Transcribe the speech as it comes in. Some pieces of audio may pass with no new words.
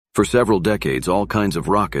For several decades, all kinds of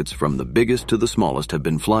rockets, from the biggest to the smallest, have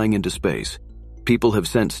been flying into space. People have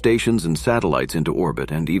sent stations and satellites into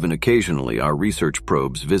orbit, and even occasionally our research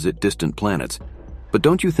probes visit distant planets. But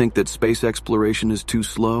don't you think that space exploration is too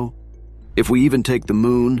slow? If we even take the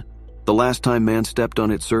moon, the last time man stepped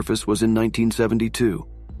on its surface was in 1972.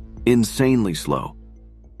 Insanely slow.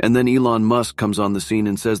 And then Elon Musk comes on the scene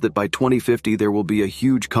and says that by 2050 there will be a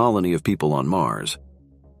huge colony of people on Mars.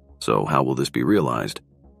 So how will this be realized?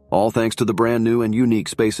 All thanks to the brand new and unique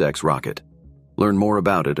SpaceX rocket. Learn more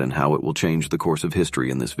about it and how it will change the course of history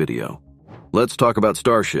in this video. Let's talk about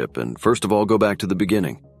Starship, and first of all go back to the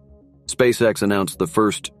beginning. SpaceX announced the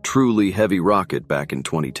first truly heavy rocket back in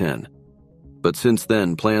 2010. But since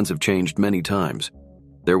then, plans have changed many times.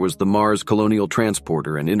 There was the Mars Colonial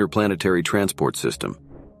Transporter and Interplanetary Transport System,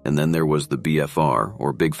 and then there was the BFR,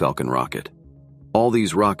 or Big Falcon rocket. All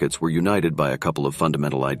these rockets were united by a couple of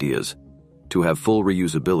fundamental ideas: to have full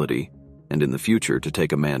reusability, and in the future to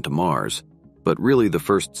take a man to Mars. But really the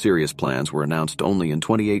first serious plans were announced only in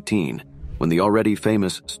 2018, when the already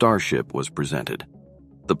famous Starship was presented.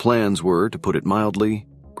 The plans were, to put it mildly,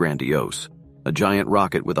 grandiose. A giant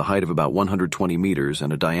rocket with a height of about 120 meters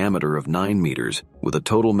and a diameter of 9 meters, with a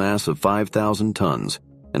total mass of 5,000 tons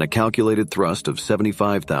and a calculated thrust of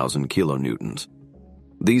 75,000 kilonewtons.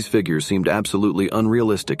 These figures seemed absolutely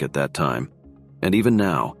unrealistic at that time, and even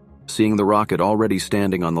now, seeing the rocket already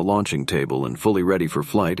standing on the launching table and fully ready for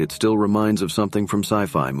flight, it still reminds of something from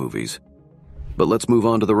sci-fi movies. But let's move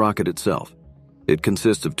on to the rocket itself. It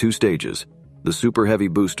consists of two stages, the Super Heavy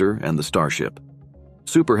booster and the Starship.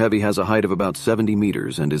 Super Heavy has a height of about 70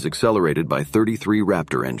 meters and is accelerated by 33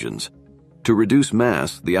 Raptor engines. To reduce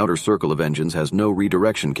mass, the outer circle of engines has no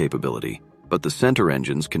redirection capability, but the center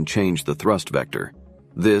engines can change the thrust vector.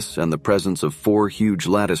 This, and the presence of 4 huge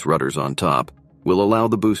lattice rudders on top, will allow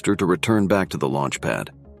the booster to return back to the launch pad.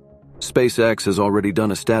 SpaceX has already done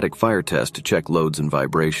a static fire test to check loads and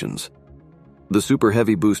vibrations. The Super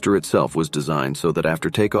Heavy booster itself was designed so that after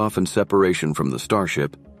takeoff and separation from the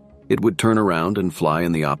Starship, it would turn around and fly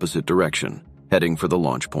in the opposite direction, heading for the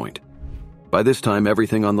launch point. By this time,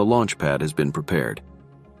 everything on the launch pad has been prepared.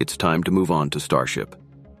 It's time to move on to Starship.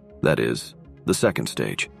 That is, the second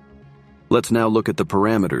stage. Let's now look at the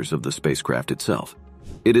parameters of the spacecraft itself.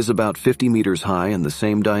 It is about 50 meters high and the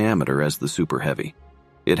same diameter as the Super Heavy.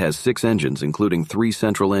 It has 6 engines, including 3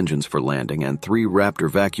 central engines for landing and 3 Raptor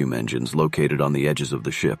vacuum engines located on the edges of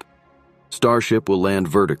the ship. Starship will land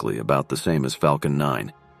vertically, about the same as Falcon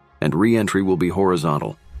 9, and re-entry will be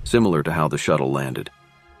horizontal, similar to how the shuttle landed.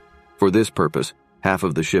 For this purpose, half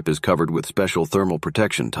of the ship is covered with special thermal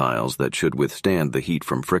protection tiles that should withstand the heat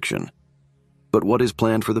from friction. But what is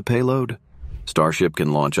planned for the payload? Starship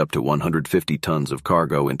can launch up to 150 tons of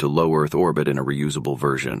cargo into low Earth orbit in a reusable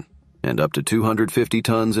version, and up to 250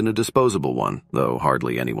 tons in a disposable one, though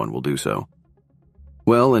hardly anyone will do so.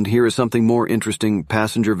 Well, and here is something more interesting.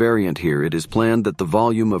 Passenger variant here. It is planned that the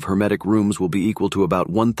volume of hermetic rooms will be equal to about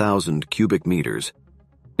 1,000 cubic meters.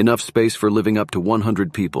 Enough space for living up to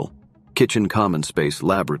 100 people, kitchen common space,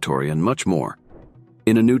 laboratory, and much more.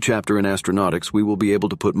 In a new chapter in astronautics, we will be able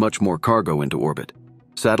to put much more cargo into orbit.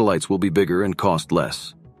 Satellites will be bigger and cost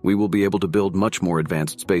less. We will be able to build much more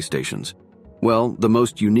advanced space stations. Well, the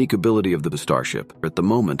most unique ability of the Starship at the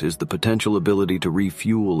moment is the potential ability to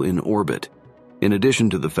refuel in orbit, in addition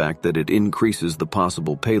to the fact that it increases the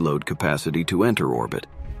possible payload capacity to enter orbit.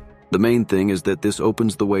 The main thing is that this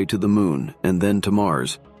opens the way to the moon and then to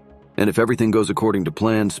Mars. And if everything goes according to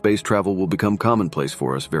plan, space travel will become commonplace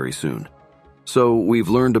for us very soon. So, we've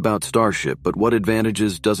learned about Starship, but what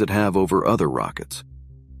advantages does it have over other rockets?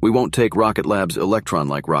 We won't take Rocket Lab's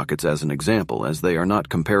Electron-like rockets as an example, as they are not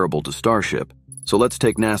comparable to Starship, so let's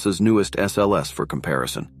take NASA's newest SLS for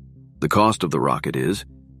comparison. The cost of the rocket is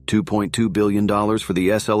 $2.2 billion for the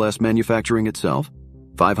SLS manufacturing itself,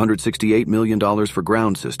 $568 million for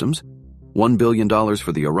ground systems, $1 billion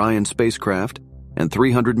for the Orion spacecraft, and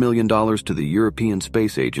 $300 million to the European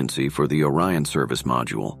Space Agency for the Orion service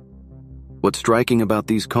module. What's striking about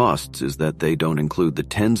these costs is that they don't include the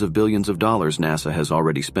tens of billions of dollars NASA has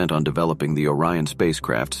already spent on developing the Orion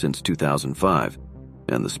spacecraft since 2005,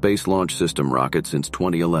 and the Space Launch System rocket since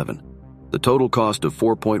 2011. The total cost of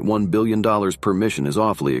 $4.1 billion per mission is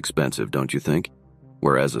awfully expensive, don't you think?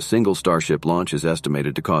 Whereas a single Starship launch is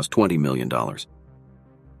estimated to cost $20 million.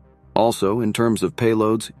 Also, in terms of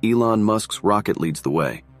payloads, Elon Musk's rocket leads the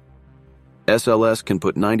way. SLS can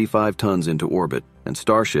put 95 tons into orbit, and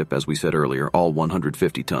Starship, as we said earlier, all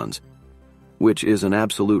 150 tons, which is an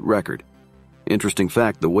absolute record. Interesting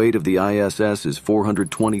fact, the weight of the ISS is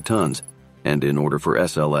 420 tons, and in order for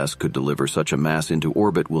SLS could deliver such a mass into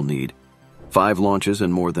orbit, we'll need 5 launches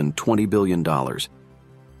and more than $20 billion.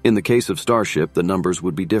 In the case of Starship, the numbers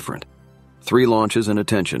would be different. 3 launches and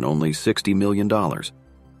attention, only $60 million.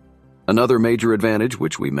 Another major advantage,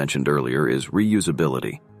 which we mentioned earlier, is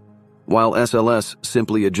reusability. While SLS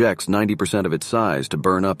simply ejects 90% of its size to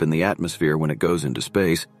burn up in the atmosphere when it goes into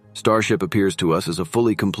space, Starship appears to us as a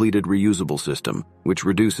fully completed reusable system, which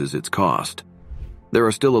reduces its cost. There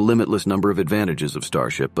are still a limitless number of advantages of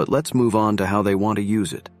Starship, but let's move on to how they want to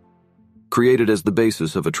use it. Created as the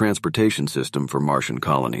basis of a transportation system for Martian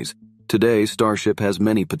colonies, today Starship has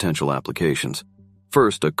many potential applications.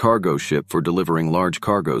 First, a cargo ship for delivering large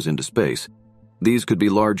cargoes into space. These could be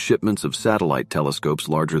large shipments of satellite telescopes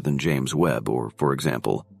larger than James Webb, or, for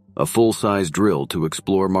example, a full-size drill to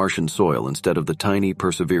explore Martian soil instead of the tiny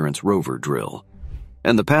Perseverance rover drill.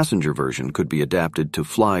 And the passenger version could be adapted to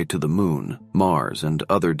fly to the Moon, Mars, and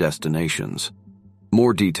other destinations.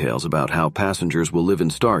 More details about how passengers will live in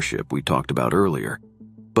Starship we talked about earlier,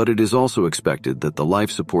 but it is also expected that the life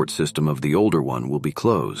support system of the older one will be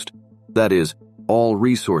closed. That is, all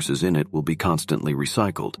resources in it will be constantly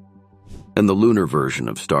recycled. And the lunar version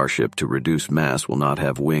of Starship, to reduce mass, will not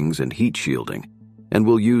have wings and heat shielding, and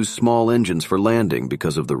will use small engines for landing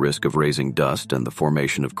because of the risk of raising dust and the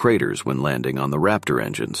formation of craters when landing on the Raptor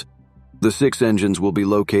engines. The 6 engines will be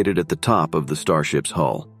located at the top of the Starship's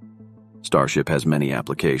hull. Starship has many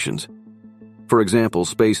applications. For example,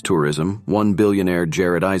 space tourism. One billionaire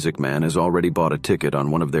Jared Isaacman has already bought a ticket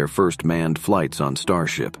on one of their first manned flights on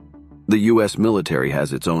Starship. The U.S. military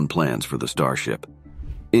has its own plans for the Starship.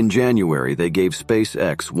 In January, they gave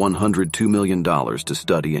SpaceX $102 million to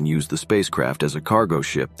study and use the spacecraft as a cargo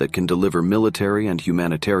ship that can deliver military and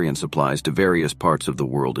humanitarian supplies to various parts of the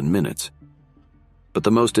world in minutes. But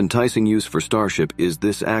the most enticing use for Starship is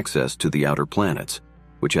this access to the outer planets,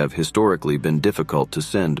 which have historically been difficult to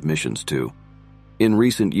send missions to. In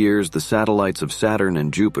recent years, the satellites of Saturn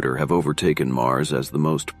and Jupiter have overtaken Mars as the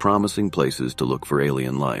most promising places to look for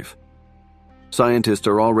alien life. Scientists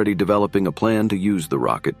are already developing a plan to use the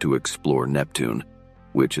rocket to explore Neptune,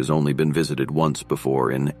 which has only been visited once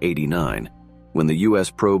before in '89, when the U.S.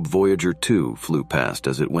 probe Voyager 2 flew past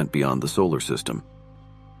as it went beyond the solar system.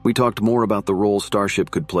 We talked more about the role Starship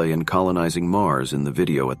could play in colonizing Mars in the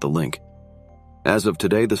video at the link. As of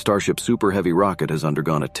today, the Starship Super Heavy rocket has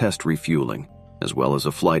undergone a test refueling, as well as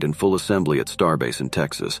a flight and full assembly at Starbase in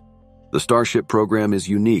Texas. The Starship program is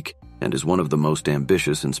unique and is one of the most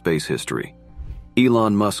ambitious in space history.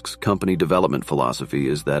 Elon Musk's company development philosophy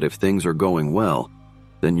is that if things are going well,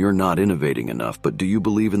 then you're not innovating enough. But do you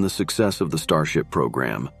believe in the success of the Starship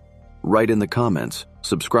program? Write in the comments,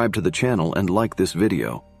 subscribe to the channel, and like this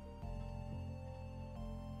video.